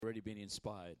already been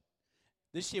inspired.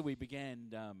 This year we began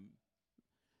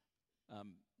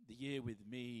the year with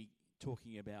me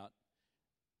talking about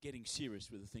getting serious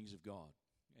with the things of God.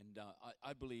 And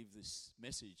I believe this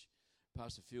message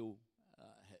Pastor Phil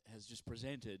has just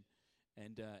presented,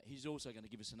 and he's also going to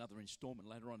give us another installment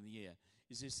later on in the year,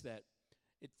 is this, that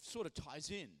it sort of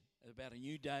ties in about a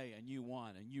new day, a new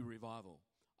wine, a new revival.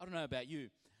 I don't know about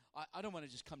you. I don't want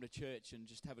to just come to church and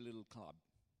just have a little club.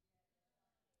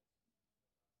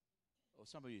 Or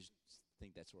some of you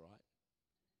think that's all right.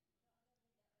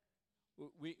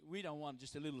 We don't want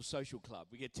just a little social club.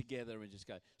 We get together and just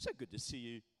go, so good to see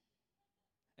you.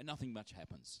 And nothing much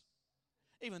happens.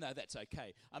 Even though that's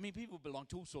okay. I mean, people belong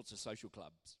to all sorts of social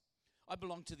clubs. I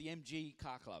belong to the MG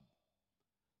car club.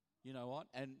 You know what?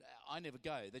 And I never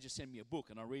go. They just send me a book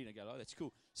and I read and go, oh, that's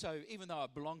cool. So even though I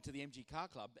belong to the MG car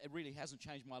club, it really hasn't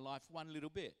changed my life one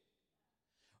little bit.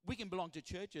 We can belong to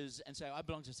churches and say, I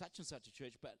belong to such and such a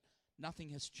church, but nothing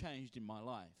has changed in my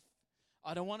life.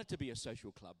 I don't want it to be a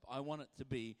social club. I want it to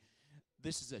be,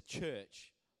 this is a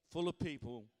church full of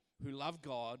people who love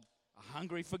God, are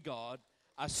hungry for God,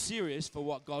 are serious for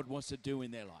what God wants to do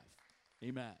in their life.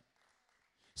 Amen.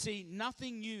 See,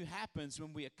 nothing new happens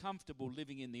when we are comfortable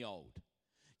living in the old.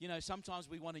 You know, sometimes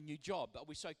we want a new job, but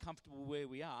we're so comfortable where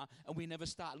we are, and we never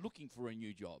start looking for a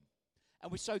new job.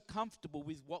 And we're so comfortable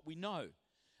with what we know.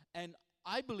 And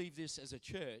I believe this as a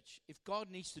church, if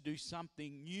God needs to do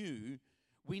something new,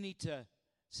 we need to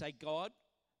say, God,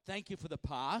 thank you for the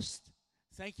past.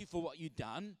 Thank you for what you've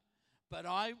done. But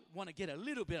I want to get a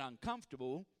little bit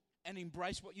uncomfortable and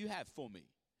embrace what you have for me.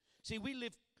 See,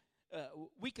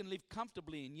 we can live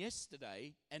comfortably in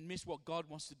yesterday and miss what God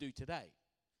wants to do today.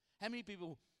 How many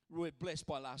people were blessed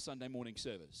by last Sunday morning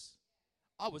service?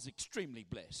 I was extremely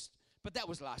blessed. But that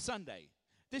was last Sunday.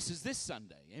 This is this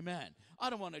Sunday. Amen. I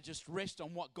don't want to just rest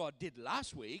on what God did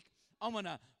last week. I want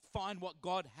to find what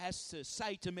God has to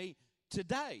say to me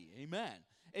today. Amen.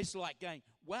 It's like going,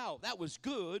 wow, that was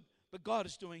good, but God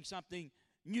is doing something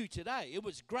new today. It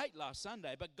was great last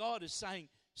Sunday, but God is saying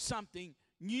something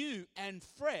new and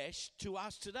fresh to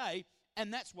us today,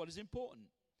 and that's what is important.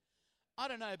 I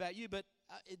don't know about you, but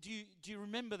do you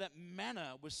remember that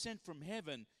manna was sent from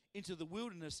heaven into the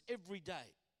wilderness every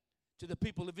day to the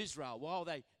people of Israel while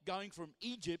they going from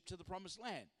Egypt to the promised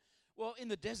land? Well, in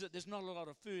the desert, there's not a lot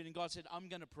of food, and God said, I'm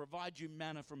going to provide you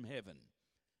manna from heaven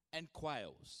and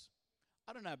quails.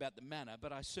 I don't know about the manna,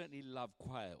 but I certainly love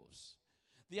quails.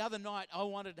 The other night, I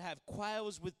wanted to have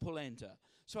quails with polenta.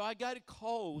 So I go to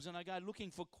Coles and I go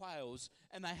looking for quails,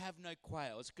 and they have no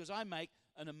quails because I make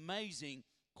an amazing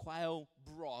quail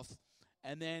broth,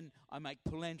 and then I make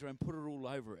polenta and put it all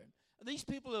over it. And these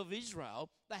people of Israel,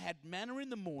 they had manna in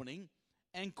the morning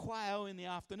and quail in the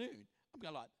afternoon. I'm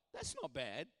going like, that's not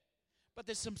bad. But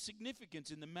there's some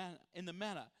significance in the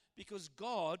manna because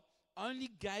God only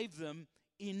gave them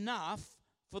enough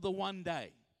for the one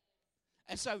day.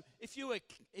 And so if you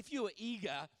were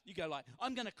eager, you go like,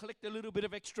 I'm going to collect a little bit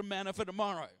of extra manna for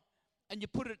tomorrow. And you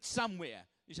put it somewhere.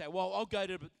 You say, well, I'll go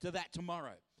to that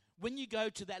tomorrow. When you go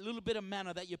to that little bit of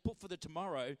manna that you put for the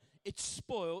tomorrow, it's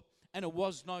spoiled and it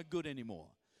was no good anymore.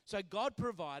 So God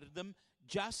provided them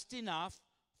just enough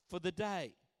for the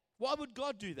day. Why would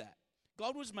God do that?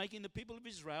 God was making the people of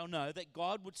Israel know that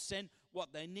God would send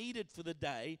what they needed for the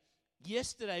day.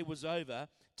 Yesterday was over.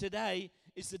 Today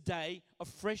is the day of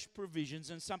fresh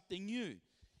provisions and something new.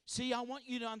 See, I want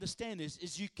you to understand this,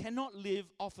 is you cannot live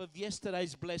off of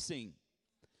yesterday's blessing.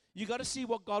 You got to see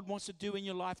what God wants to do in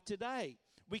your life today.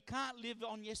 We can't live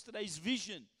on yesterday's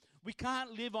vision. We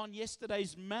can't live on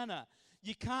yesterday's manna.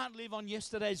 You can't live on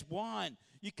yesterday's wine.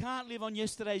 You can't live on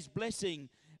yesterday's blessing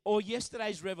or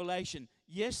yesterday's revelation.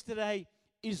 Yesterday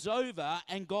is over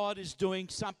and God is doing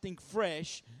something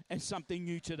fresh and something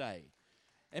new today.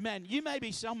 Amen. You may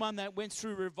be someone that went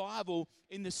through revival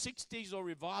in the 60s or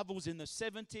revivals in the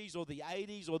 70s or the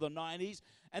 80s or the 90s,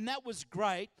 and that was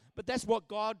great, but that's what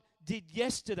God did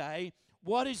yesterday.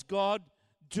 What is God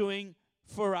doing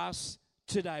for us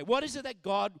today? What is it that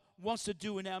God wants to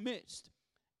do in our midst?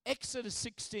 Exodus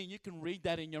 16, you can read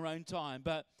that in your own time,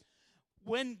 but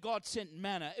when God sent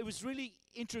manna, it was really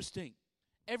interesting.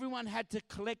 Everyone had to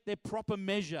collect their proper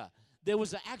measure. There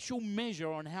was an actual measure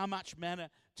on how much manna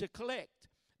to collect.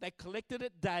 They collected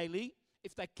it daily.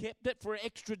 If they kept it for an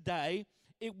extra day,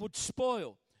 it would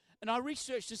spoil. And I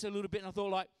researched this a little bit, and I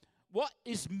thought, like, what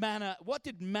is manna? What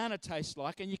did manna taste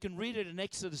like? And you can read it in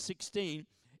Exodus 16.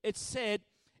 It said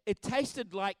it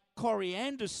tasted like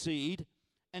coriander seed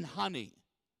and honey.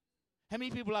 How many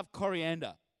people love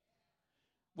coriander?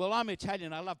 Well, I'm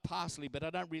Italian. I love parsley, but I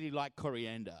don't really like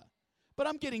coriander. But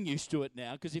I'm getting used to it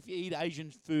now, because if you eat Asian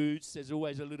foods, there's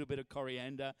always a little bit of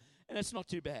coriander, and it's not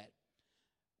too bad.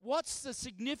 What's the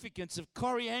significance of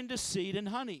coriander seed and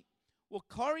honey? Well,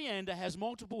 coriander has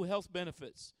multiple health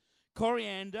benefits.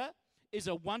 Coriander is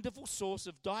a wonderful source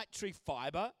of dietary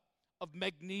fiber, of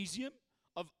magnesium,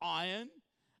 of iron.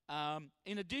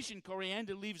 In addition,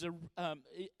 coriander leaves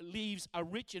are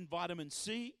rich in vitamin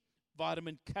C,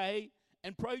 vitamin K,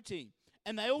 and protein.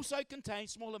 And they also contain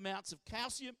small amounts of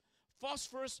calcium,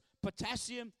 phosphorus,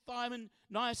 potassium, thiamine,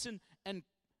 niacin, and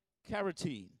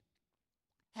carotene.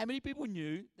 How many people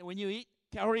knew that when you eat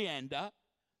coriander,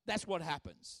 that's what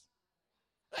happens?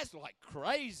 That's like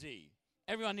crazy.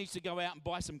 Everyone needs to go out and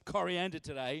buy some coriander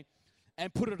today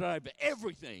and put it over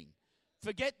everything.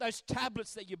 Forget those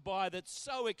tablets that you buy that's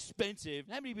so expensive.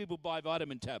 How many people buy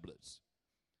vitamin tablets?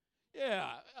 Yeah,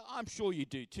 I'm sure you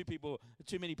do. Too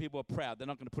many people are proud. They're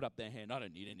not going to put up their hand. I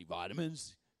don't need any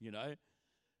vitamins, you know.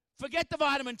 Forget the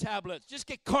vitamin tablets. Just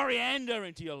get coriander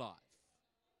into your life.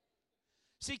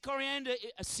 See, coriander,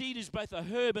 a seed is both a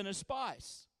herb and a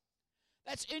spice.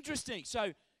 That's interesting.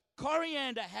 So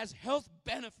coriander has health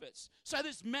benefits. So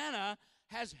this manna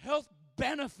has health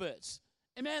benefits.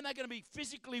 And man, they're going to be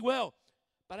physically well.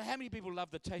 But how many people love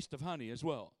the taste of honey as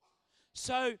well?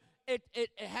 So it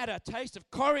had a taste of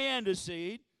coriander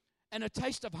seed and a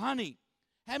taste of honey.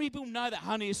 How many people know that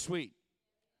honey is sweet?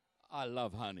 I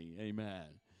love honey, amen.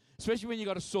 Especially when you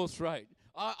got a sore throat.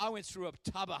 I went through a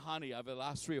tub of honey over the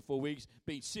last 3 or 4 weeks,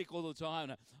 being sick all the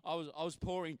time. I was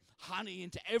pouring honey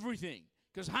into everything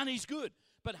because honey's good.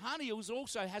 But honey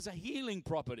also has a healing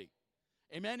property.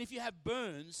 Amen. If you have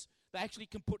burns, they actually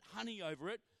can put honey over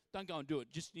it. Don't go and do it.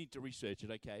 Just need to research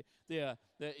it, okay?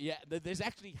 There's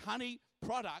actually honey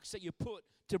products that you put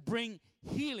to bring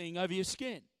healing over your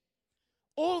skin.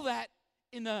 All that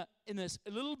in this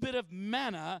little bit of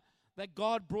manna that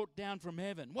God brought down from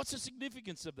heaven. What's the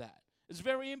significance of that? It's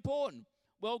very important.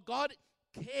 Well, God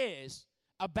cares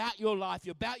about your life,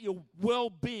 about your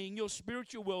well-being, your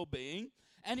spiritual well-being,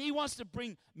 and He wants to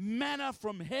bring manna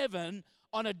from heaven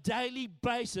on a daily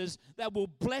basis that will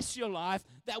bless your life,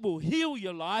 that will heal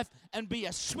your life, and be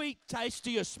a sweet taste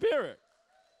to your spirit.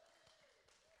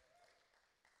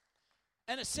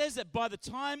 And it says that by the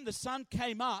time the sun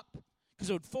came up, because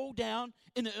it would fall down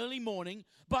in the early morning,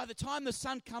 by the time the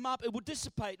sun come up, it would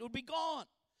dissipate, it would be gone.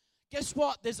 Guess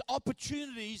what? There's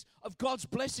opportunities of God's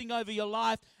blessing over your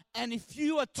life, and if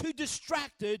you are too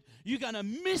distracted, you're going to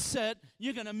miss it.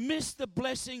 You're going to miss the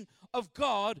blessing of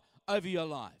God over your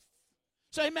life.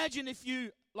 So imagine if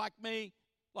you, like me,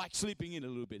 like sleeping in a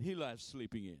little bit. He loves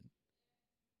sleeping in.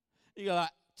 You go like,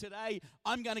 today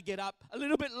I'm going to get up a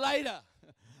little bit later.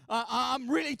 I'm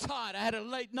really tired. I had a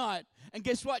late night. And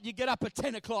guess what? You get up at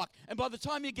 10 o'clock. And by the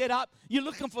time you get up, you're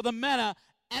looking for the manna,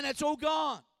 and it's all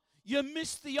gone. You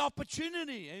miss the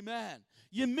opportunity. Amen.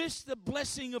 You miss the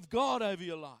blessing of God over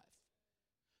your life.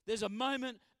 There's a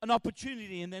moment, an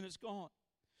opportunity, and then it's gone.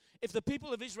 If the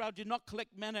people of Israel did not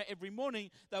collect manna every morning,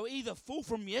 they were either full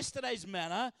from yesterday's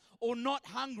manna, or not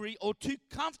hungry, or too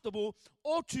comfortable,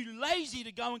 or too lazy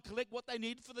to go and collect what they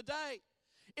needed for the day.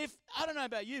 I don't know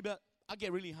about you, but I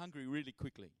get really hungry really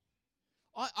quickly.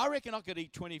 I reckon I could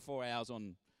eat 24 hours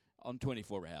on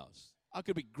 24 hours. I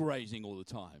could be grazing all the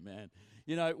time, man.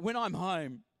 You know, when I'm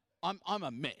home, I'm a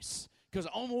mess because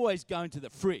I'm always going to the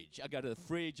fridge. I go to the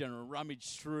fridge and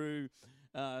rummage through.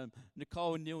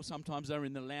 Nicole and Neil sometimes are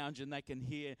in the lounge and they can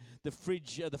hear the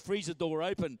freezer door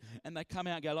open, and they come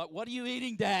out and go like, "What are you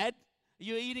eating, Dad? Are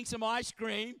you eating some ice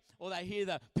cream?" Or they hear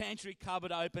the pantry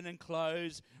cupboard open and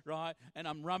close, right? And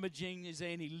I'm rummaging. Is there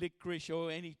any licorice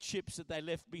or any chips that they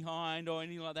left behind or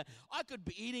anything like that? I could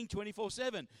be eating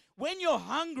 24/7. When you're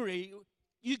hungry,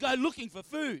 you go looking for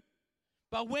food.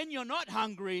 But when you're not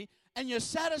hungry and you're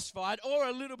satisfied or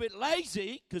a little bit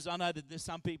lazy, because I know that there's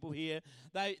some people here,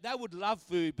 they would love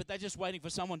food, but they're just waiting for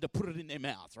someone to put it in their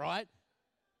mouth, right?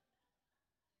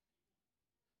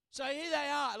 So here they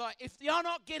are. Like, if you're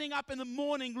not getting up in the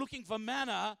morning looking for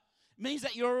manna, it means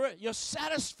that you're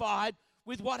satisfied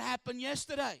with what happened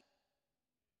yesterday.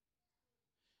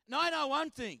 Now, I know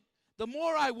one thing. The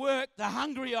more I work, the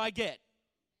hungrier I get.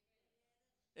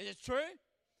 Is it true?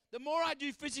 The more I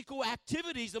do physical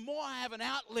activities, the more I have an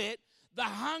outlet, the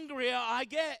hungrier I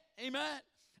get. Amen?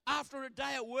 After a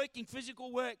day of working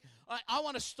physical work, I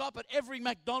want to stop at every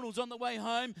McDonald's on the way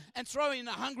home and throw in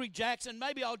a Hungry Jack's, and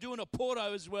maybe I'll do an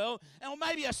Porto as well, or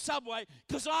maybe a Subway,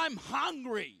 because I'm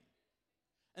hungry.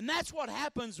 And that's what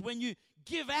happens when you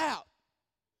give out.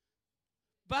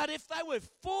 But if they were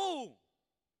full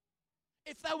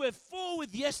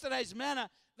with yesterday's manna,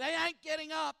 they ain't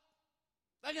getting up.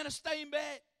 They're going to stay in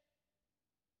bed.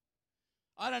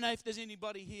 I don't know if there's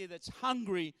anybody here that's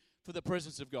hungry for the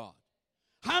presence of God.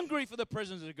 Hungry for the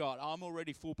presence of God. I'm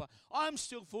already full. I'm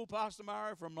still full, Pastor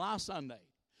Murray, from last Sunday.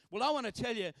 Well, I want to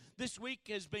tell you, this week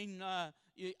has been a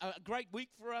great week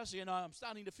for us. You know, I'm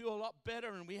starting to feel a lot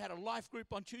better, and we had a life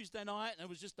group on Tuesday night, and it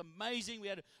was just amazing. We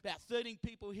had about 13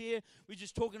 people here. We were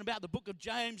just talking about the book of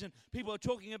James, and people are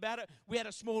talking about it. We had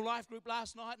a small life group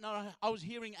last night, and I was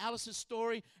hearing Alice's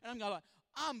story, and I'm going like,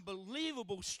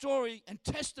 unbelievable story and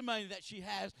testimony that she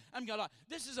has. I'm going like,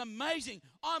 this is amazing.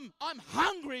 I'm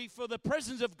hungry for the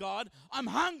presence of God. I'm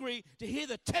hungry to hear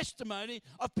the testimony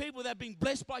of people that have been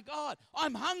blessed by God.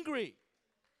 I'm hungry.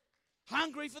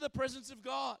 Hungry for the presence of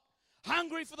God.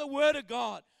 Hungry for the word of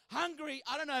God. Hungry,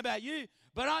 I don't know about you,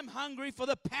 but I'm hungry for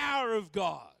the power of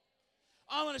God.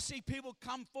 I want to see people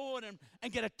come forward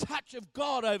and get a touch of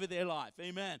God over their life.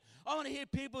 Amen. I want to hear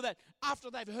people that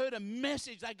after they've heard a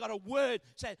message, they got a word,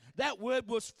 say, that word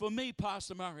was for me,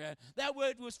 Pastor Mario. That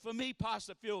word was for me,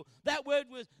 Pastor Phil. That word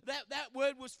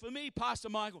was for me, Pastor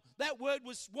Michael. That word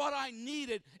was what I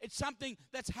needed. It's something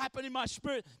that's happened in my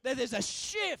spirit, that there's a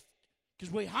shift because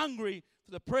we're hungry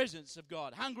for the presence of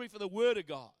God, hungry for the word of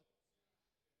God.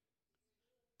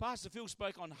 Pastor Phil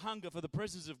spoke on hunger for the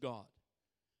presence of God.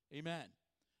 Amen.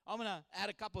 I'm going to add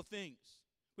a couple of things.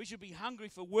 We should be hungry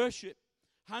for worship,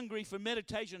 hungry for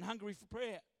meditation, hungry for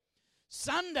prayer.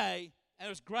 Sunday, and it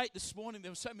was great this morning,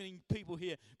 there were so many people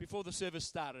here before the service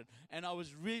started, and I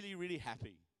was really, really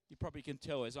happy. You probably can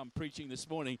tell as I'm preaching this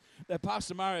morning that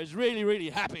Pastor Mario is really,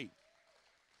 really happy.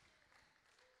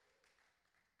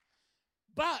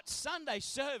 But Sunday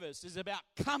service is about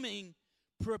coming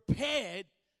prepared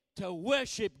to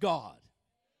worship God.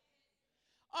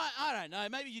 I don't know,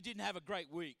 maybe you didn't have a great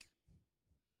week.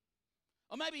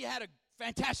 Or maybe you had a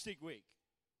fantastic week.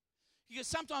 Because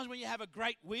sometimes when you have a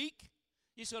great week,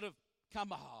 you sort of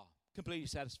come, completely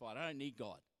satisfied. I don't need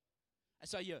God. And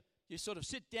so you sort of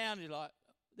sit down and you're like,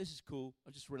 this is cool,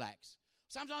 I'll just relax.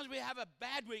 Sometimes we have a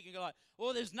bad week and go like,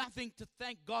 there's nothing to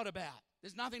thank God about.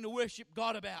 There's nothing to worship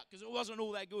God about because it wasn't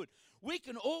all that good. We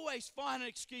can always find an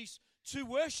excuse to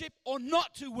worship or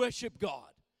not to worship God.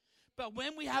 But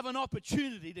when we have an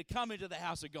opportunity to come into the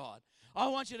house of God, I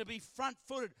want you to be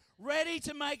front-footed, ready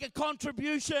to make a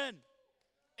contribution.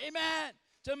 Amen.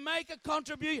 To make a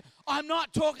contribution. I'm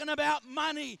not talking about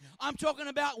money. I'm talking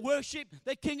about worship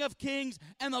the King of Kings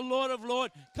and the Lord of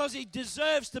Lords because he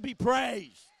deserves to be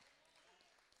praised.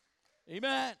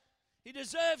 Amen. He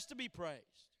deserves to be praised.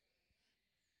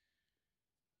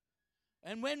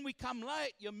 And when we come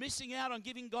late, you're missing out on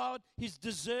giving God his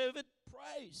deserved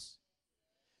praise.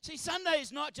 See, Sunday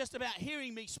is not just about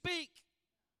hearing me speak.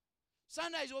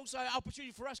 Sunday is also an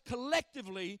opportunity for us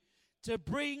collectively to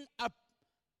bring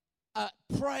a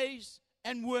praise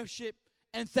and worship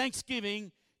and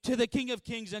thanksgiving to the King of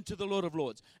Kings and to the Lord of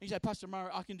Lords. And you say, Pastor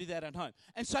Murray, I can do that at home.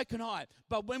 And so can I.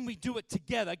 But when we do it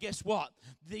together, guess what?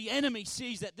 The enemy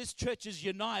sees that this church is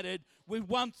united with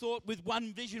one thought, with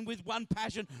one vision, with one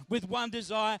passion, with one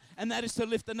desire, and that is to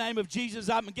lift the name of Jesus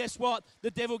up. And guess what? The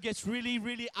devil gets really,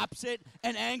 really upset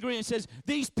and angry and says,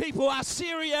 these people are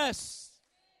serious.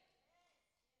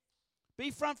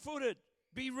 Be front-footed.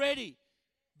 Be ready.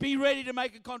 Be ready to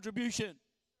make a contribution.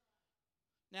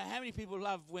 Now, how many people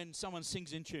love when someone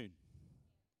sings in tune?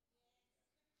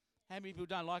 How many people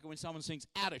don't like it when someone sings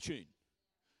out of tune?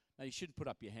 Now, you shouldn't put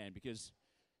up your hand because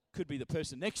it could be the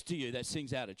person next to you that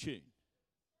sings out of tune.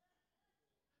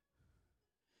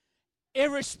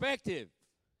 Irrespective,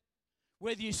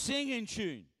 whether you sing in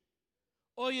tune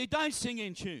or you don't sing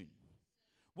in tune,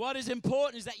 what is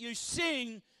important is that you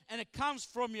sing and it comes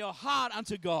from your heart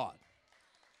unto God.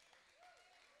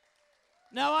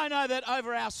 Now, I know that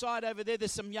over our side over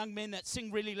there's some young men that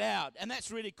sing really loud, and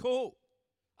that's really cool.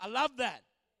 I love that.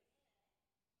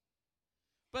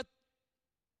 But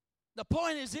the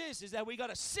point is this, is that we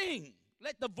got to sing.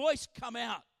 Let the voice come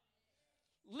out.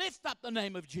 Lift up the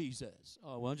name of Jesus.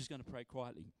 Oh, well, I'm just going to pray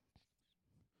quietly.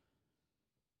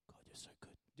 God, you're so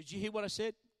good. Did you hear what I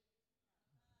said?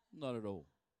 Not at all.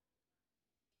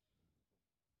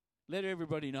 Let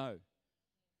everybody know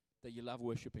that you love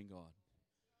worshiping God.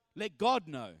 Let God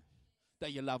know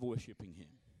that you love worshiping him.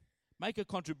 Make a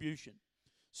contribution.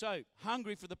 So,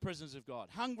 hungry for the presence of God.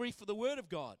 Hungry for the word of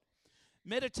God.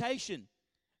 Meditation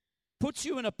puts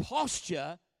you in a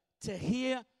posture to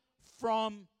hear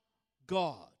from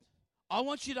God. I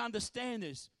want you to understand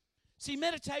this. See,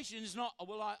 meditation is not,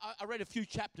 I read a few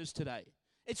chapters today.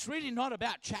 It's really not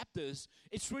about chapters.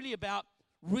 It's really about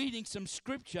reading some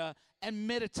scripture and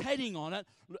meditating on it,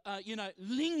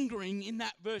 lingering in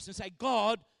that verse and say,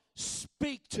 God,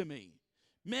 speak to me.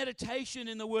 Meditation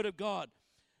in the Word of God.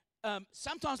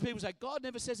 sometimes people say, God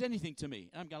never says anything to me.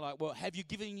 And I'm going like, well, have you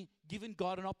given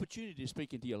God an opportunity to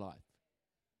speak into your life?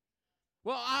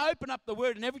 Well, I open up the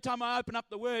Word, and every time I open up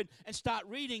the Word and start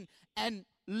reading and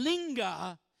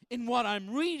linger in what I'm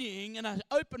reading, and I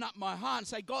open up my heart and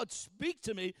say, God, speak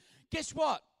to me, guess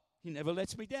what? He never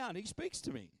lets me down. He speaks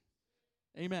to me.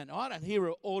 Amen. I don't hear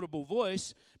an audible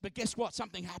voice, but guess what?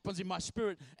 Something happens in my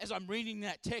spirit as I'm reading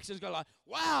that text and go like,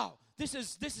 wow, this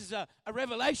is a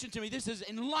revelation to me. This is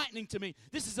enlightening to me.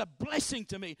 This is a blessing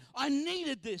to me. I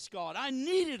needed this, God. I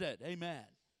needed it. Amen.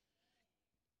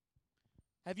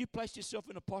 Have you placed yourself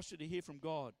in a posture to hear from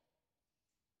God?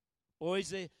 Or is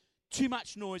there too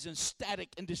much noise and static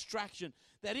and distraction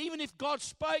that even if God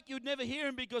spoke, you'd never hear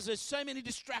him because there's so many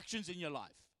distractions in your life?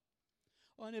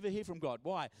 I never hear from God.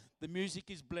 Why? The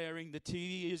music is blaring, the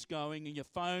TV is going, and your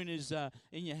phone is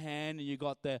in your hand, and you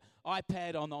got the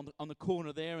iPad on the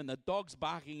corner there, and the dog's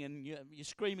barking, and you're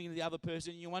screaming at the other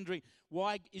person, and you're wondering,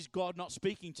 why is God not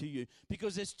speaking to you?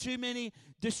 Because there's too many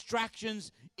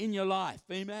distractions in your life.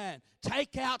 Amen.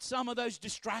 Take out some of those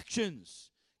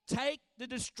distractions. Take the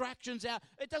distractions out.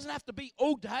 It doesn't have to be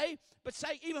all day, but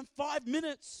say even 5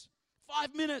 minutes.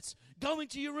 5 minutes. Go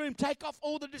into your room. Take off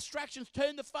all the distractions.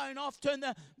 Turn the phone off. Turn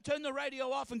the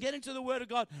radio off and get into the Word of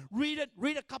God. Read it.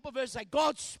 Read a couple of verses. Say,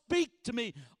 God, speak to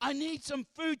me. I need some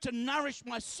food to nourish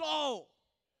my soul.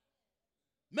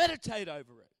 Meditate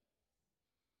over it.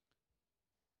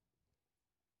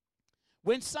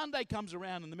 When Sunday comes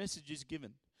around and the message is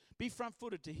given, be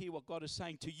front-footed to hear what God is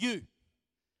saying to you.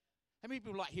 How many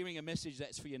people like hearing a message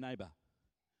that's for your neighbor?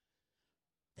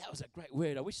 That was a great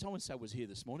word. I wish so-and-so was here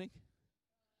this morning.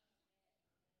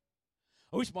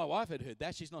 I wish my wife had heard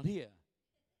that. She's not here.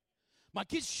 My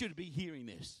kids should be hearing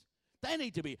this. They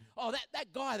need to be. Oh,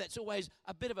 that guy that's always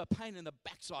a bit of a pain in the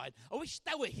backside. I wish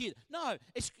they were here. No,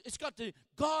 it's got to,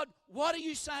 God, what are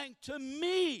you saying to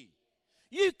me?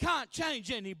 You can't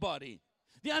change anybody.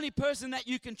 The only person that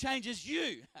you can change is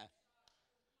you.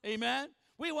 Amen?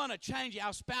 We want to change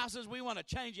our spouses. We want to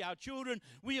change our children.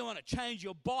 We want to change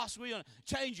your boss. We want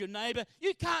to change your neighbor.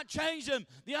 You can't change them.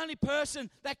 The only person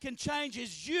that can change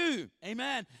is you.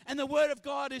 Amen. And the Word of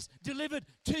God is delivered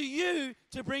to you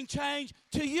to bring change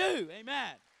to you.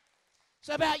 Amen. It's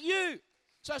about you.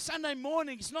 So Sunday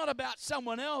morning is not about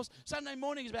someone else. Sunday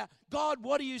morning is about, God,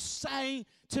 what are you saying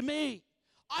to me?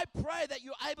 I pray that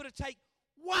you're able to take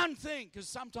one thing, because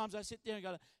sometimes I sit there and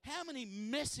go, how many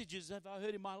messages have I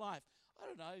heard in my life? I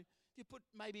don't know, if you put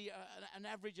maybe an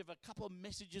average of a couple of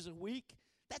messages a week,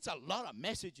 that's a lot of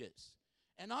messages.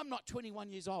 And I'm not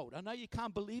 21 years old. I know you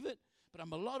can't believe it, but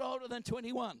I'm a lot older than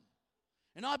 21.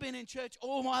 And I've been in church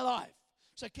all my life.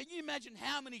 So can you imagine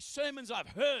how many sermons I've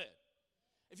heard?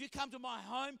 If you come to my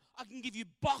home, I can give you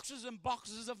boxes and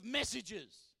boxes of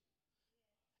messages.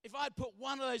 If I'd put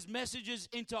one of those messages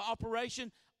into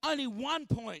operation, only one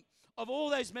point of all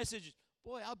those messages,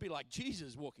 boy, I'd be like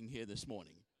Jesus walking here this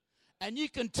morning. And you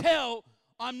can tell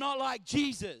I'm not like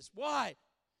Jesus. Why?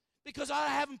 Because I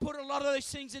haven't put a lot of those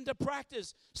things into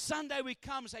practice. Sunday we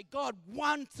come and say, God,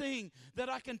 one thing that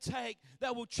I can take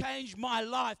that will change my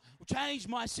life, will change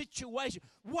my situation.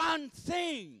 One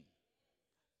thing.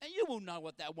 And you will know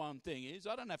what that one thing is.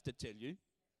 I don't have to tell you.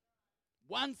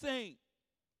 One thing.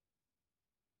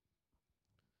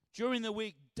 During the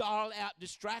week, dial out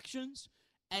distractions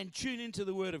and tune into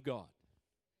the Word of God.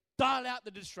 Dial out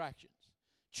the distractions.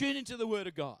 Tune into the Word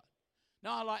of God.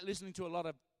 Now, I like listening to a lot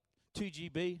of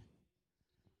 2GB.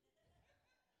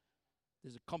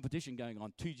 There's a competition going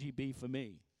on, 2GB for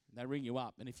me. They ring you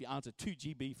up, and if you answer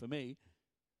 2GB for me,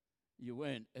 you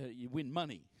win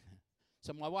money.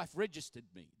 So my wife registered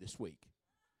me this week.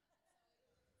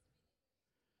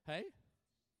 Hey?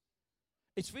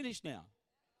 It's finished now.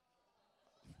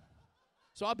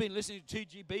 So I've been listening to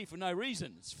 2GB for no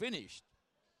reason. It's finished.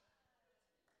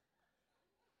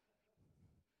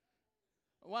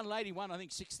 One lady won, I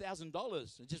think,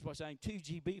 $6,000 just by saying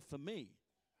 2GB for me.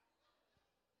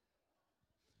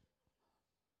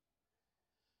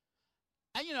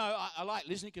 And, you know, I like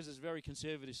listening because it's a very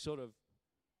conservative sort of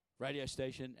radio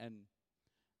station,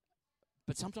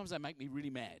 but sometimes they make me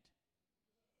really mad.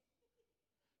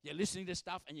 You're listening to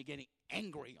stuff and you're getting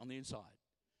angry on the inside.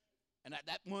 And at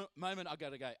that moment, I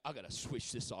got to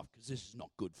switch this off because this is not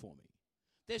good for me.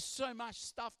 There's so much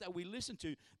stuff that we listen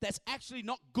to that's actually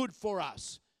not good for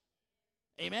us.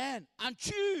 Amen.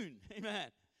 Untune. Amen.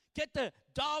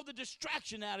 Dial the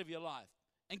distraction out of your life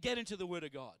and get into the Word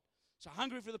of God. So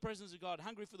hungry for the presence of God,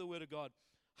 hungry for the Word of God,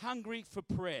 hungry for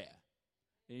prayer.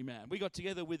 Amen. We got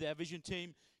together with our vision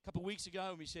team a couple of weeks ago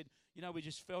and we said, you know, we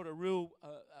just felt a real,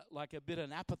 like a bit of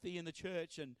an apathy in the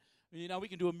church, and, you know, we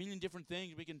can do a million different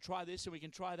things. We can try this and we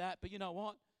can try that, but you know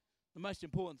what? The most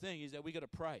important thing is that we got to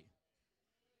pray.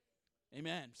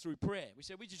 Amen. Through prayer. We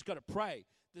said we just got to pray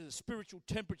that the spiritual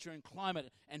temperature and climate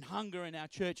and hunger in our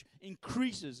church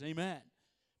increases. Amen.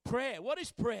 Prayer. What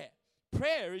is prayer?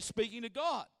 Prayer is speaking to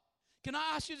God. Can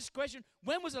I ask you this question?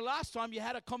 When was the last time you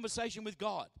had a conversation with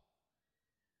God?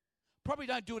 Probably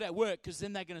don't do it at work, because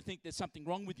then they're going to think there's something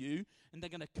wrong with you and they're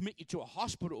going to commit you to a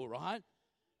hospital, right?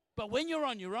 But when you're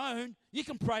on your own, you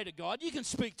can pray to God. You can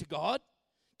speak to God,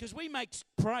 because we make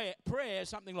prayer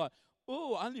something like,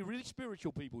 oh, only really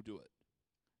spiritual people do it.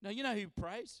 Now, you know who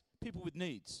prays? People with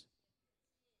needs.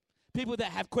 People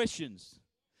that have questions.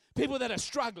 People that are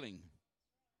struggling.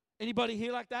 Anybody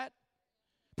here like that?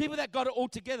 People that got it all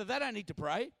together, they don't need to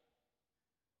pray.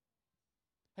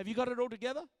 Have you got it all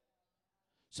together?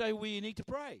 So we need to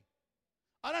pray.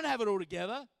 I don't have it all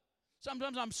together.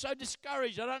 Sometimes I'm so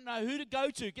discouraged. I don't know who to go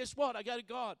to. Guess what? I go to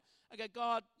God. I go,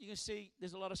 God, you can see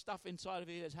there's a lot of stuff inside of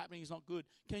here that's happening. It's not good.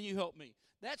 Can you help me?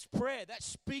 That's prayer. That's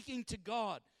speaking to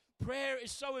God. Prayer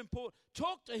is so important.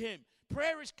 Talk to Him.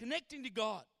 Prayer is connecting to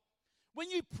God. When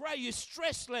you pray, you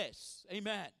stress less.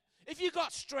 Amen. If you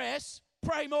got stress,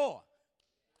 pray more.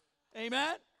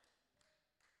 Amen.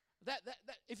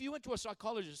 If you went to a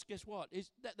psychologist, guess what?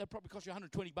 That'll probably cost you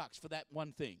 $120 for that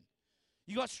one thing.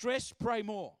 You got stress, pray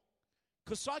more.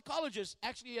 Because psychologists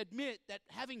actually admit that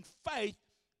having faith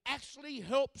actually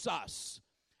helps us.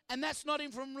 And that's not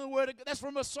even from the word of God, that's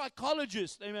from a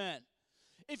psychologist. Amen.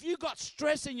 If you got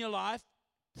stress in your life,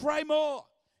 pray more.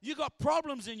 You got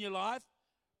problems in your life,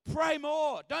 pray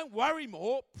more. Don't worry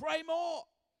more, pray more.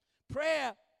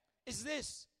 Prayer is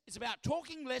this. It's about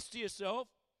talking less to yourself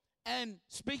and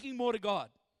speaking more to God.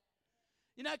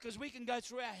 You know, because we can go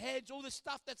through our heads, all this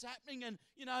stuff that's happening, and,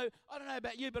 you know, I don't know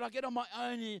about you, but I get on my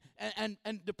own,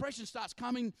 and depression starts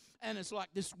coming, and it's like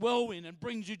this whirlwind and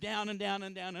brings you down and down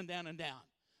and down and down and down.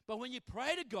 But when you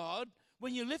pray to God,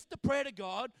 when you lift the prayer to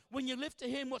God, when you lift to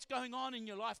Him what's going on in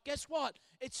your life, guess what?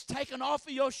 It's taken off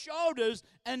of your shoulders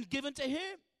and given to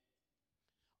Him.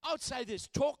 I would say this,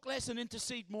 talk less and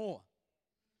intercede more.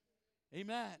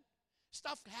 Amen.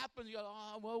 Stuff happens, you go,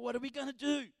 oh, well, what are we going to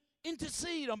do?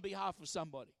 Intercede on behalf of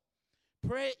somebody.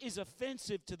 Prayer is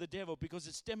offensive to the devil because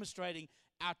it's demonstrating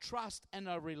our trust and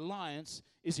our reliance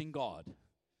is in God.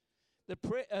 The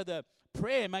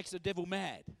prayer makes the devil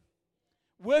mad.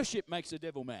 Worship makes the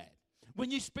devil mad. When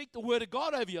you speak the word of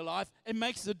God over your life, it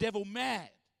makes the devil mad.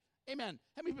 Amen.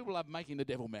 How many people love making the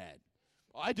devil mad?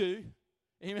 I do.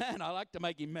 Amen. I like to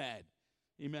make him mad.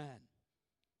 Amen.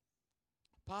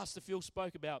 Pastor Phil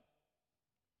spoke about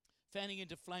fanning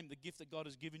into flame the gift that God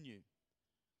has given you.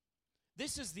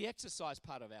 This is the exercise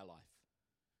part of our life.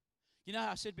 You know,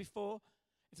 I said before,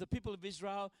 if the people of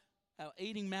Israel are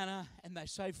eating manna and they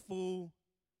say full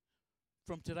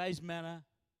from today's manna,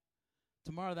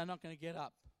 tomorrow they're not going to get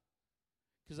up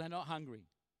because they're not hungry.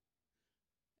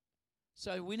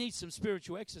 So we need some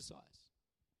spiritual exercise.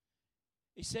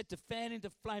 He said to fan into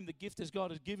flame the gift that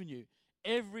God has given you.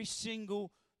 Every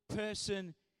single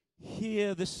person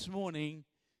here this morning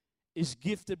is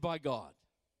gifted by God.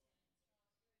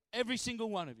 Every single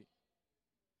one of you.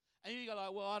 And you go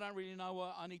like, well, I don't really know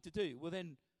what I need to do. Well,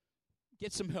 then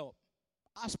get some help.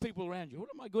 Ask people around you, what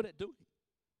am I good at doing?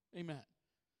 Amen.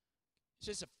 It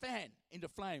says a fan into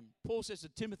flame. Paul says to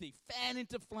Timothy, fan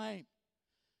into flame.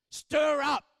 Stir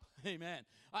up. Amen.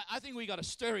 I think we got to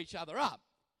stir each other up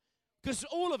because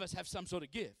all of us have some sort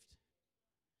of gift.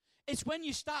 It's when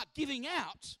you start giving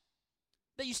out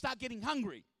that you start getting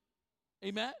hungry.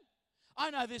 Amen. I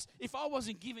know this, if I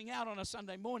wasn't giving out on a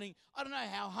Sunday morning, I don't know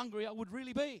how hungry I would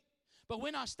really be. But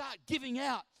when I start giving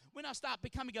out, when I start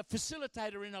becoming a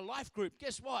facilitator in a life group,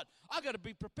 guess what? I got to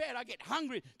be prepared. I get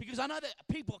hungry because I know that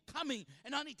people are coming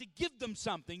and I need to give them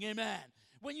something. Amen.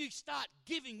 When you start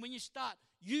giving, when you start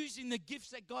using the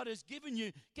gifts that God has given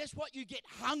you, guess what? You get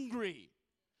hungry.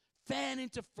 Fan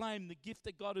into flame the gift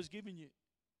that God has given you.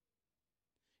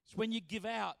 It's when you give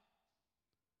out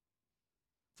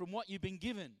from what you've been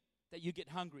given that you get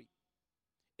hungry.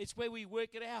 It's where we work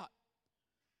it out.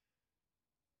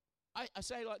 I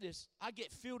say it like this. I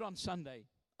get filled on Sunday.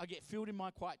 I get filled in my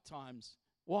quiet times.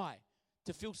 Why?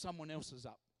 To fill someone else's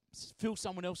up. Fill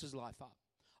someone else's life up.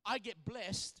 I get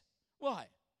blessed. Why?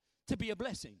 To be a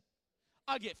blessing.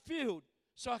 I get filled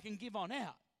so I can give on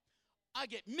out. I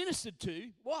get ministered to.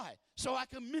 Why? So I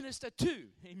can minister to.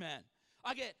 Amen.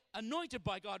 I get anointed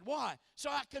by God. Why? So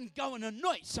I can go and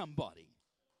anoint somebody.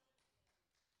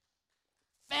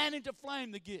 Fan into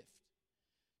flame the gift.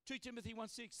 2 Timothy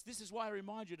 1:6, this is why I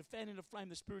remind you to fan into flame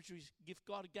the spiritual gift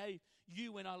God gave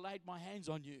you when I laid my hands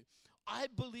on you. I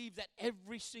believe that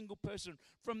every single person,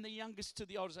 from the youngest to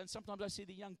the oldest, and sometimes I see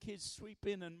the young kids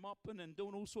sweeping and mopping and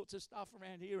doing all sorts of stuff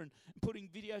around here and putting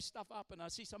video stuff up, and I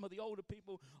see some of the older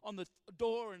people on the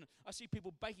door, and I see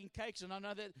people baking cakes, and I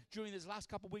know that during this last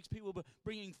couple of weeks, people were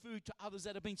bringing food to others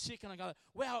that have been sick, and I go,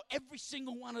 wow, every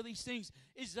single one of these things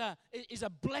is a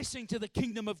blessing to the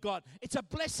kingdom of God. It's a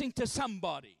blessing to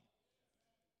somebody.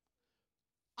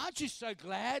 Aren't you so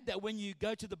glad that when you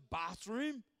go to the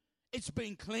bathroom, it's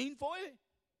been clean for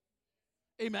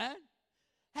you? Amen?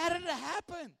 How did it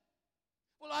happen?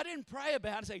 Well, I didn't pray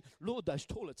about it and say, Lord, those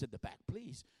toilets at the back,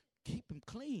 please keep them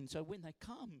clean so when they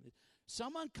come,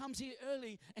 someone comes here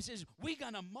early and says, we're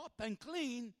going to mop and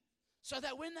clean so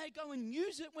that when they go and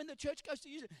use it, when the church goes to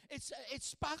use it, it's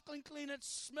sparkling clean, it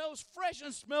smells fresh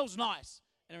and smells nice.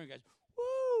 And everyone goes,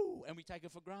 woo, and we take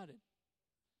it for granted.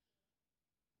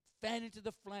 Fan into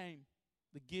the flame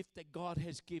the gift that God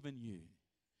has given you.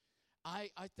 I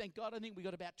thank God. I think we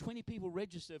got about 20 people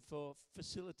registered for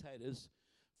facilitators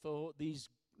for these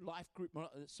life group,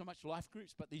 so much life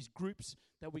groups, but these groups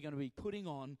that we're going to be putting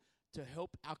on to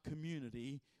help our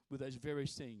community with those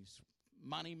various things.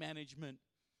 Money management,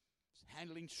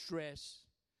 handling stress,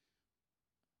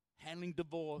 handling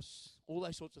divorce, all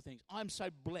those sorts of things. I'm so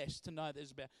blessed to know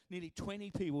there's about nearly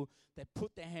 20 people that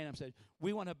put their hand up and said,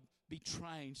 we want to be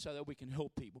trained so that we can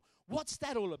help people. What's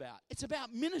that all about? It's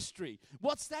about ministry.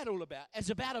 What's that all about? It's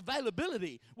about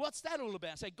availability. What's that all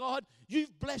about? Say, God,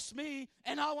 you've blessed me,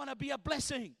 and I want to be a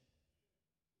blessing.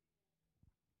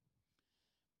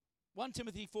 1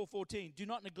 Timothy 4:14, do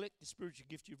not neglect the spiritual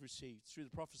gift you've received through the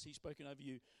prophecy spoken over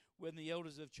you when the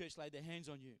elders of the church laid their hands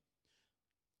on you.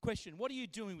 Question, what are you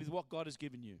doing with what God has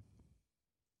given you?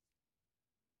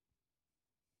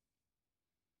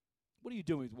 What are you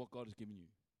doing with what God has given you?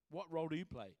 What role do you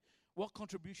play? What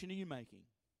contribution are you making?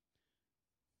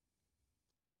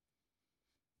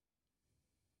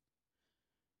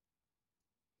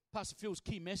 Pastor Phil's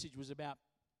key message was about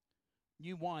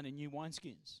new wine and new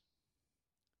wineskins.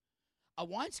 A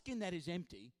wineskin that is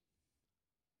empty.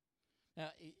 Now,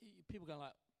 people go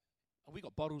like, oh, we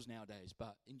got bottles nowadays,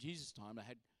 but in Jesus' time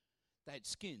they had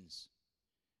skins,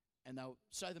 and they'll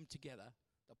sew them together,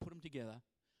 they'll put them together,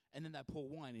 and then they pour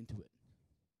wine into it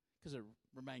because it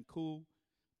remained cool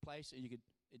place, and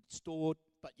it's stored,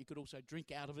 but you could also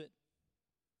drink out of it.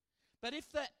 But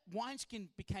if that wineskin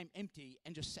became empty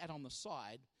and just sat on the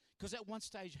side, because at one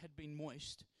stage had been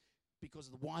moist because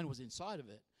the wine was inside of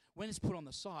it, when it's put on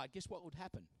the side, guess what would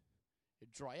happen?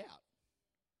 It'd dry out.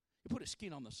 You put a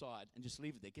skin on the side and just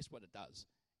leave it there, guess what it does?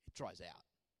 It dries out.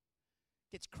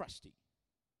 Gets crusty.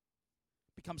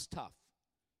 Becomes tough.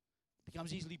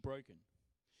 Becomes easily broken.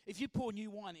 If you pour new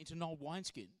wine into an old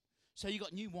wineskin, so you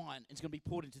got new wine and it's going to be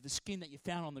poured into the skin that you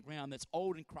found on the ground that's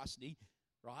old and crusty,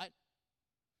 right?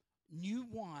 New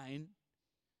wine,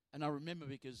 and I remember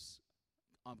because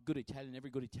I'm good Italian, every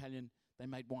good Italian, they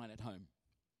made wine at home.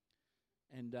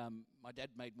 And my dad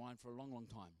made wine for a long, long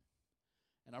time.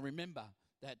 And I remember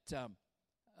that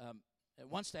at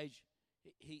one stage,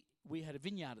 we had a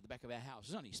vineyard at the back of our house.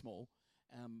 It was only small.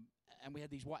 And we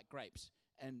had these white grapes.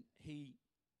 And he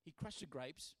crushed the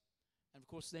grapes. And, of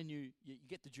course, then you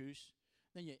get the juice.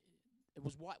 Then it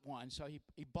was white wine, so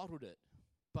he bottled it.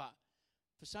 But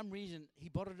for some reason, he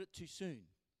bottled it too soon.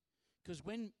 Because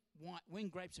when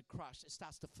grapes are crushed, it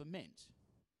starts to ferment,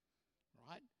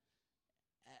 right?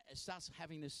 It starts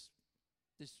having this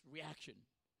reaction.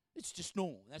 It's just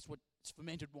normal. That's what it's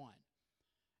fermented wine.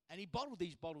 And he bottled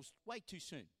these bottles way too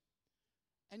soon.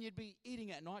 And you'd be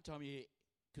eating at night time here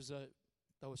because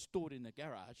they were stored in the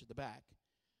garage at the back.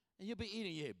 And you'd be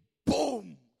eating here,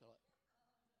 boom!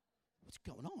 What's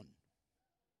going on?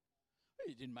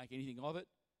 He didn't make anything of it.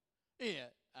 Yeah,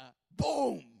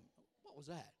 boom! What was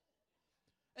that?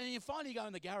 And then you finally go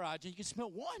in the garage and you can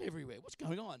smell wine everywhere. What's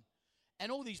going on?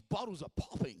 And all these bottles are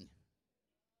popping.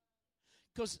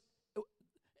 Because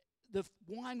the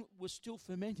wine was still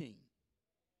fermenting.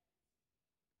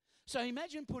 So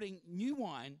imagine putting new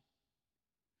wine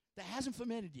that hasn't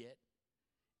fermented yet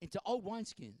into old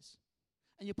wineskins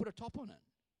and you put a top on it.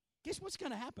 Guess what's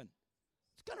going to happen?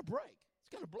 It's going to break. It's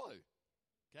going to blow.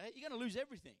 Okay? You're going to lose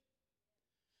everything.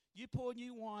 You pour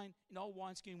new wine in old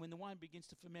wineskin, when the wine begins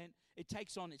to ferment, it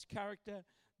takes on its character.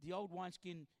 The old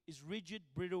wineskin is rigid,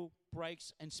 brittle,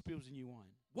 breaks, and spills the new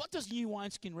wine. What does new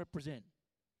wineskin represent?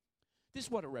 This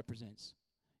is what it represents.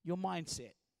 Your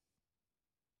mindset.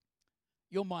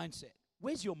 Your mindset.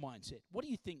 Where's your mindset? What are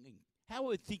you thinking? How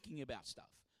are you thinking about stuff?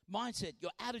 Mindset,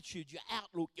 your attitude, your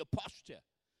outlook, your posture.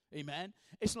 Amen?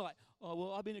 It's like, oh,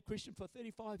 well, I've been a Christian for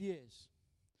 35 years.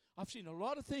 I've seen a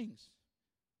lot of things.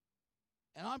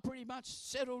 And I'm pretty much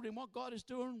settled in what God is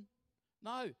doing.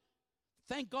 No.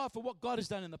 thank God for what God has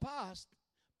done in the past,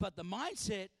 but the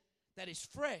mindset that is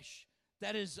fresh,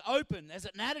 that is open, has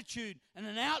an attitude and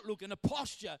an outlook and a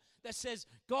posture that says,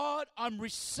 God, I'm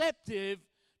receptive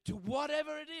to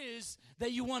whatever it is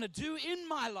that you want to do in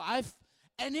my life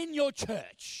and in your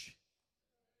church.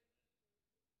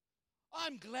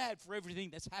 I'm glad for everything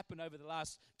that's happened over the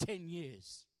last 10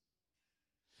 years.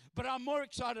 But I'm more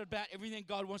excited about everything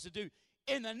God wants to do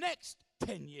in the next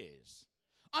 10 years.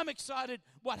 I'm excited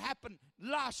what happened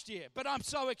last year, but I'm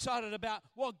so excited about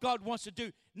what God wants to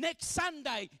do next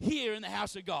Sunday here in the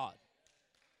house of God.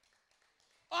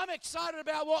 I'm excited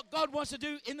about what God wants to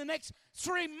do in the next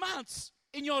 3 months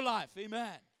in your life.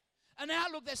 Amen. An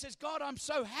outlook that says, God, I'm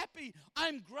so happy,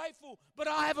 I'm grateful, but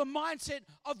I have a mindset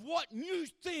of what new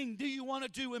thing do you want to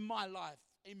do in my life?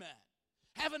 Amen.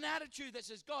 Have an attitude that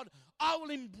says, God, I will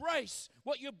embrace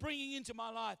what you're bringing into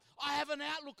my life. I have an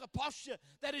outlook, a posture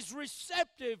that is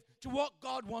receptive to what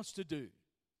God wants to do.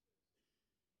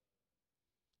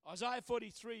 Isaiah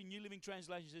 43, New Living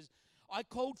Translation says, I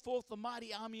called forth the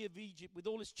mighty army of Egypt with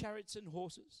all its chariots and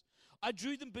horses. I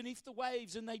drew them beneath the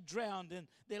waves, and they drowned, and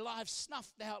their lives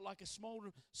snuffed out like a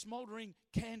smoldering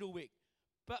candle wick.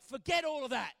 But forget all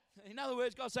of that. In other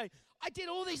words, God's saying, I did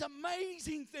all these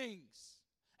amazing things.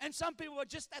 And some people are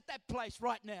just at that place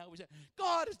right now. We say,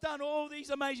 God has done all these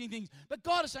amazing things. But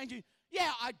God is saying to you,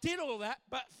 yeah, I did all that,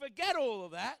 but forget all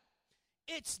of that.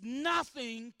 It's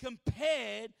nothing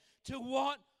compared to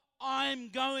what I'm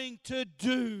going to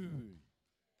do.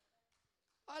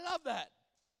 I love that.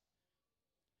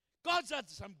 God's done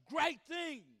some great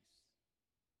things.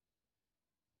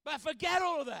 But forget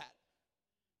all of that.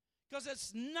 Because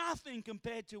it's nothing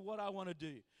compared to what I want to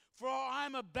do. For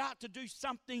I'm about to do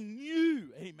something new.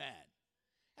 Amen.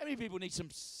 How many people need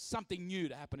something new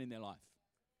to happen in their life?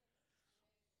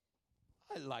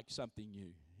 I like something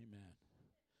new. Amen.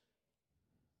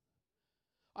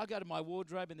 I go to my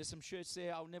wardrobe and there's some shirts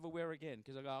there I'll never wear again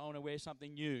because I want to wear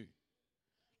something new.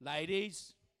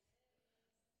 Ladies,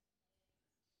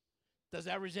 does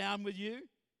that resound with you?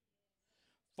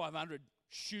 500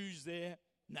 shoes there.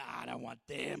 Nah, I don't want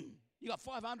them. You got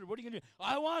 500. What are you going to do?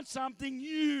 I want something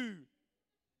new.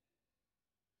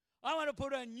 I want to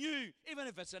put a new, even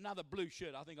if it's another blue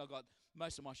shirt. I think I got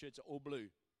most of my shirts are all blue.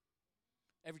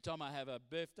 Every time I have a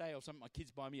birthday or something, my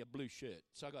kids buy me a blue shirt.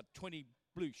 So I got 20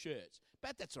 blue shirts.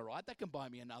 But that's all right. They can buy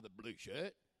me another blue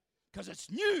shirt because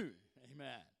it's new.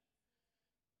 Amen.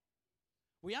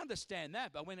 We understand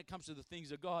that, but when it comes to the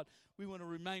things of God, we want to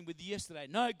remain with yesterday.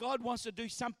 No, God wants to do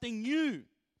something new.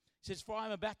 He says, for I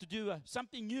am about to do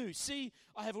something new. See,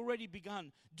 I have already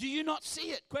begun. Do you not see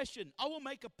it? Question. I will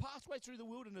make a pathway through the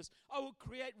wilderness. I will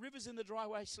create rivers in the dry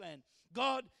wasteland.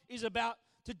 God is about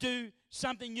to do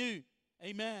something new.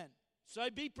 Amen. So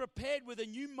be prepared with a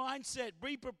new mindset.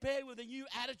 Be prepared with a new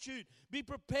attitude. Be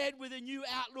prepared with a new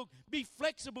outlook. Be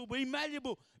flexible. Be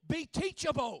malleable. Be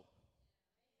teachable.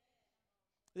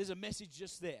 There's a message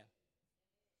just there.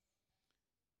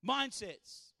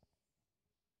 Mindsets.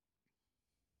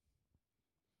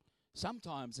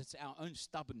 Sometimes it's our own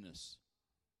stubbornness.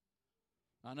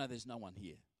 I know there's no one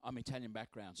here. I'm Italian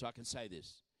background, so I can say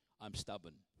this. I'm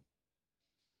stubborn.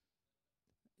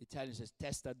 Italian says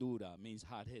testa dura, means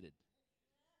hard-headed.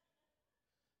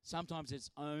 Sometimes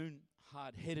it's own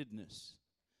hard-headedness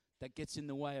that gets in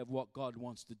the way of what God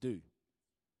wants to do.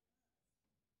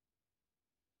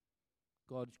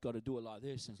 God's got to do it like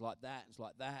this, and it's like that, it's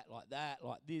like that, like that,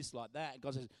 like this, like that. And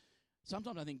God says,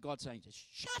 sometimes I think God's saying,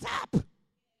 shut up!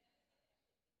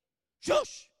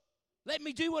 Shush! Let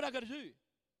me do what I got to do.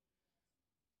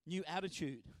 New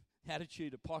attitude,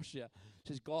 a posture.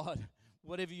 Says, God,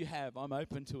 whatever you have, I'm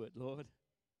open to it, Lord.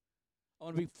 I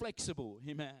want to be flexible,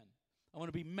 amen. I want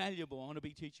to be malleable, I want to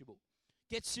be teachable.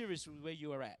 Get serious with where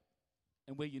you are at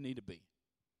and where you need to be,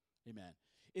 amen.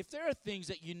 If there are things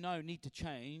that you know need to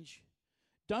change,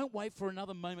 don't wait for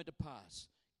another moment to pass.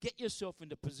 Get yourself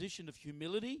into a position of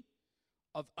humility,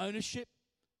 of ownership,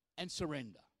 and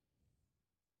surrender.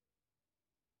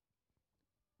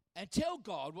 And tell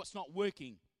God what's not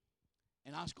working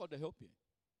and ask God to help you.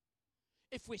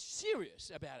 If we're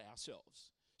serious about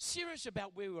ourselves, serious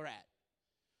about where we're at,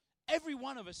 every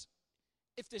one of us,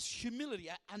 if there's humility,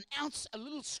 an ounce, a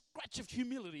little scratch of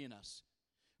humility in us,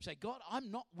 say, God,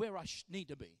 I'm not where I need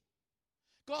to be.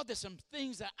 God, there's some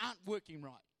things that aren't working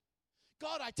right.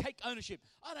 God, I take ownership.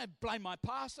 I don't blame my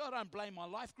pastor. I don't blame my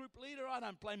life group leader. I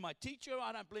don't blame my teacher.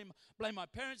 I don't blame my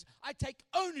parents. I take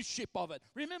ownership of it.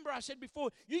 Remember, I said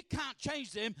before, you can't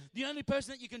change them. The only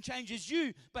person that you can change is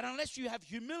you. But unless you have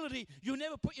humility, you'll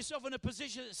never put yourself in a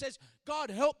position that says, God,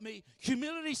 help me.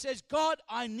 Humility says, God,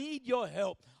 I need your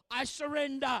help. I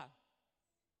surrender.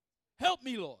 Help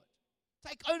me, Lord.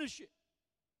 Take ownership.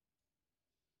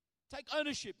 Take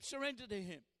ownership. Surrender to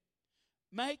Him.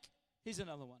 Here's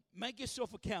another one. Make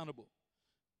yourself accountable.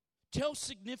 Tell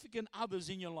significant others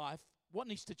in your life what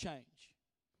needs to change.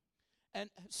 And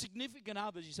significant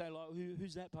others, you say, like,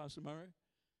 who's that, Pastor Murray?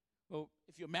 Well,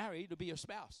 if you're married, it'll be your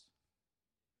spouse.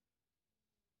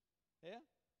 Yeah?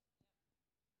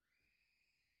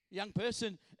 Young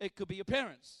person, it could be your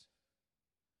parents.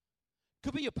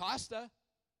 Could be your pastor.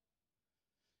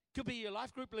 Could be your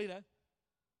life group leader.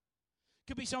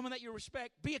 Could be someone that you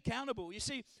respect. Be accountable. You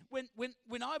see, when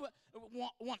I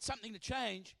want something to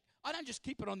change, I don't just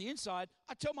keep it on the inside.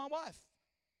 I tell my wife.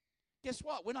 Guess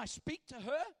what? When I speak to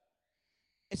her,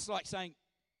 it's like saying,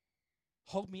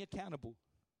 hold me accountable.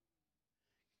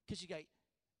 Because you go,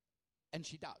 and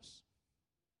she does,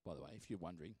 by the way, if you're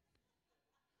wondering.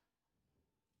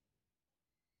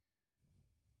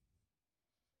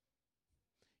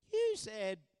 You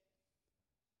said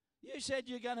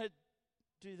you're going to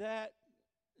do that,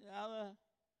 the other,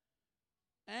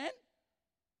 and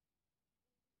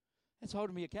that's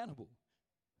holding me accountable.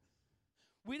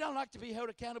 We don't like to be held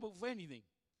accountable for anything.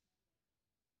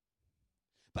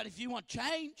 But if you want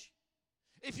change,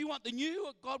 if you want the new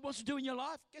what God wants to do in your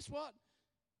life, guess what?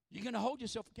 You're going to hold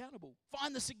yourself accountable.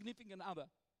 Find the significant other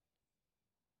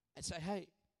and say, hey,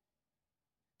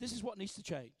 this is what needs to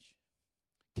change.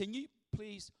 Can you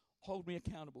please hold me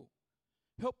accountable?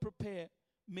 Help prepare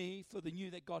me for the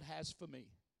new that God has for me.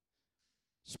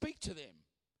 Speak to them.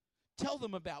 Tell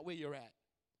them about where you're at.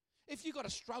 If you've got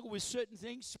to struggle with certain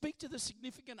things, speak to the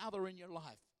significant other in your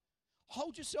life.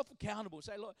 Hold yourself accountable.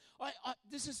 Say, look,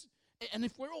 this is, and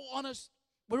if we're all honest,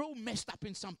 we're all messed up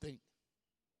in something.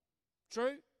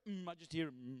 True? I just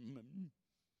hear,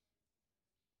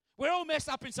 We're all messed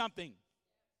up in something.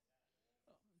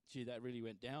 Gee, that really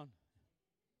went down.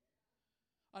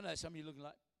 I know some of you looking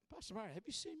like, Pastor Murray, have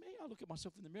you seen me? I look at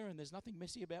myself in the mirror and there's nothing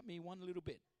messy about me one little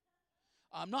bit.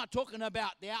 I'm not talking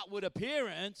about the outward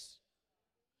appearance,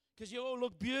 because you all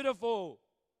look beautiful.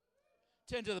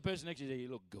 Turn to the person next to you, you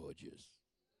look gorgeous.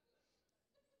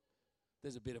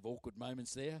 There's a bit of awkward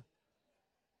moments there.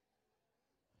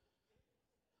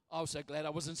 I was so glad I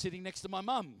wasn't sitting next to my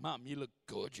mum. Mum, you look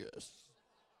gorgeous.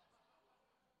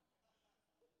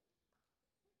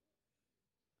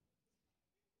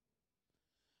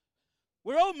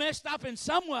 We're all messed up in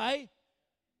some way.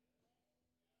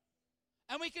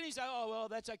 And we can say, oh, well,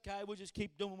 that's okay. We'll just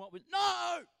keep doing what we...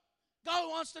 No! God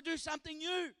wants to do something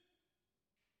new.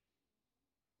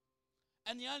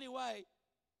 And the only way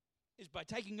is by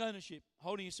taking ownership,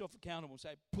 holding yourself accountable,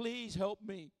 say, please help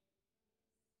me.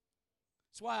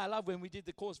 That's why I love when we did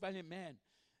the course, Valiant Man.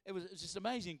 It was just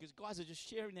amazing because guys are just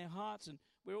sharing their hearts and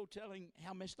we're all telling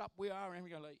how messed up we are. And we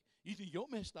go like, you think you're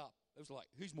messed up? It was like,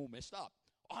 who's more messed up?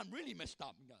 I'm really messed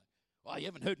up. And go, well, you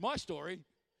haven't heard my story.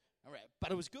 All right.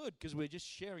 But it was good because we're just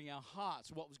sharing our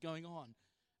hearts, what was going on.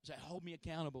 Say, hold me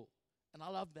accountable. And I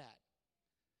love that.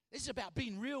 This is about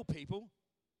being real, people.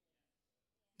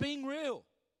 Being real.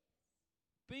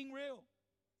 Being real.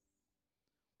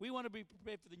 We want to be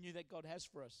prepared for the new that God has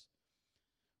for us.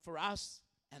 For us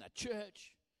and a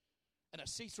church and a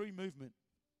C3 movement.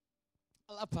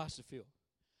 I love Pastor Phil.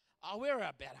 We're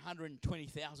about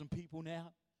 120,000 people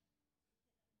now.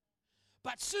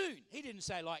 But soon, he didn't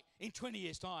say like in 20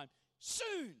 years' time,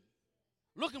 soon,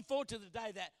 looking forward to the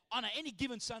day that on any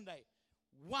given Sunday,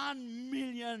 1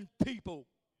 million people,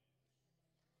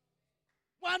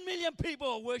 1 million people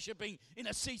are worshiping in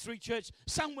a C3 church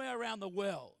somewhere around the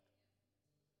world.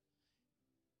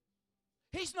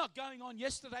 He's not going on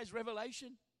yesterday's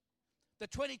revelation, the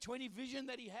 2020 vision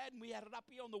that he had, and we had it up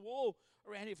here on the wall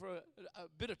around here for a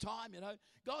bit of time, you know.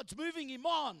 God's moving him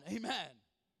on, amen.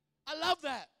 I love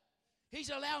that. He's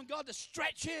allowing God to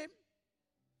stretch him.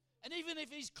 And even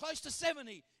if he's close to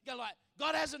 70, go like,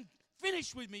 God hasn't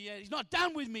finished with me yet. He's not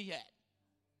done with me yet.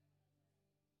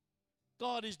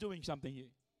 God is doing something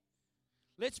here.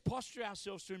 Let's posture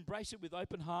ourselves to embrace it with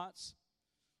open hearts,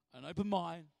 an open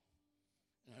mind,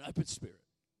 and an open spirit.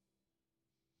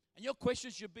 And your question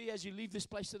should be as you leave this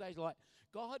place today, like,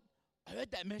 God, I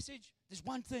heard that message. There's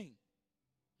one thing.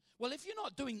 Well, if you're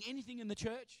not doing anything in the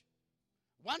church,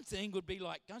 one thing would be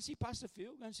like, go and see Pastor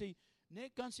Phil, go and see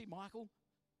Nick, go and see Michael.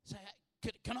 Say,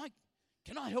 can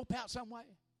I help out some way?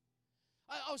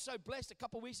 I was so blessed a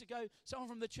couple of weeks ago, someone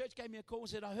from the church gave me a call and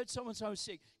said, I heard so-and-so is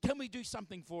sick. Can we do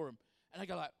something for him? And I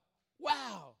go like,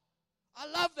 wow, I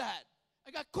love that.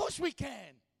 I go, of course we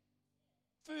can.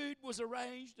 Food was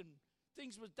arranged and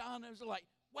things was done. It was like,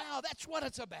 wow, that's what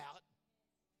it's about.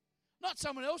 Not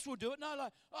someone else will do it. No,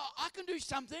 like, oh, I can do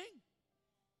something.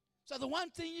 So the one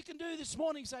thing you can do this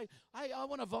morning, say, hey, I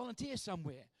want to volunteer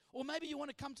somewhere. Or maybe you want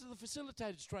to come to the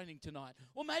facilitators training tonight.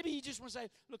 Or maybe you just want to say,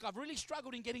 look, I've really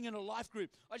struggled in getting in a life group.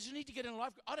 I just need to get in a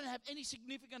life group. I don't have any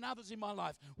significant others in my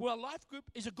life. Well, a life group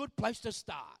is a good place to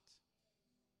start.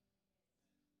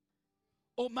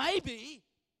 Or maybe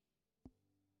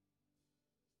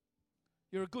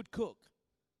you're a good cook.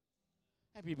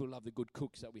 How many people love the good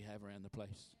cooks that we have around the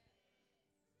place?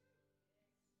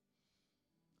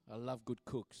 I love good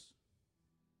cooks.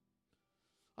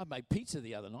 I made pizza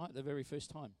the other night, the very first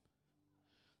time.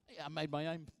 I made my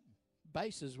own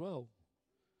base as well.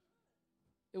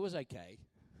 It was okay.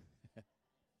 It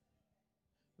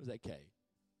was okay.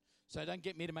 So don't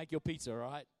get me to make your pizza, all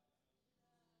right?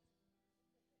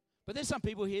 But there's some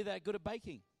people here that are good at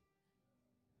baking.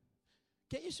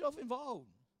 Get yourself involved.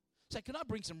 Say, can I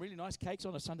bring some really nice cakes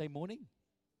on a Sunday morning?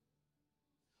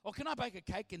 Or can I bake a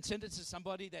cake and send it to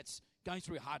somebody that's going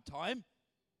through a hard time?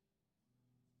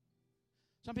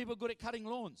 Some people are good at cutting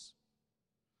lawns.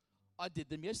 I did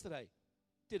them yesterday.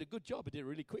 Did a good job. I did it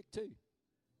really quick too.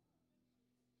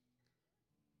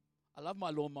 I love my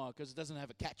lawnmower because it doesn't have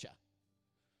a catcher.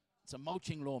 It's a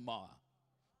mulching lawnmower.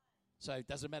 So it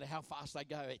doesn't matter how fast I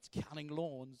go, it's cutting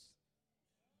lawns.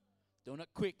 Doing it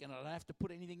quick and I don't have to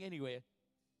put anything anywhere.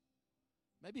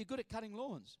 Maybe you're good at cutting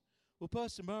lawns. Well,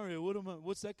 Pastor Mario,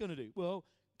 what's that going to do? Well,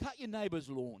 cut your neighbor's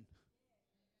lawn.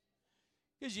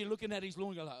 Because you're looking at his lawn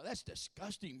and you're like, that's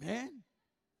disgusting, man.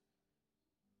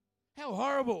 How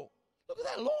horrible. Look at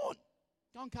that lawn.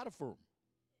 Go and cut it for him.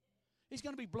 He's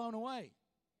going to be blown away.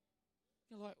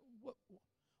 You're like,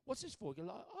 what's this for? You're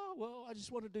like, oh, well, I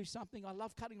just want to do something. I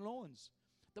love cutting lawns.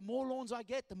 The more lawns I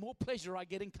get, the more pleasure I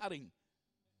get in cutting.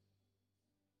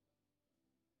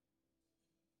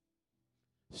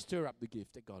 Stir up the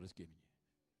gift that God has given you.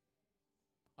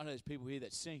 I know there's people here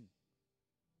that sing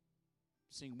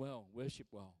well, worship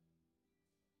well.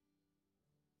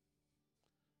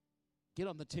 Get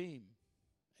on the team.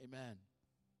 Amen.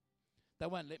 They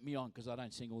won't let me on because I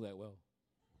don't sing all that well.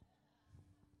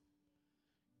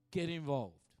 Get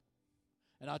involved.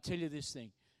 And I'll tell you this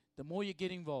thing. The more you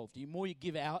get involved, the more you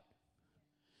give out,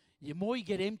 the more you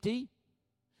get empty.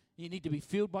 You need to be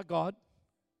filled by God.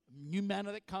 New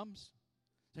manna that comes.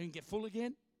 So you can get full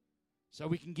again. So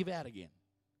we can give out again.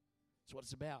 That's what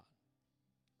it's about.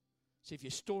 See, if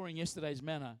you're storing yesterday's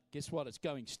manna, guess what? It's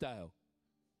going stale.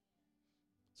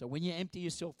 So when you empty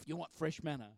yourself, you want fresh manna.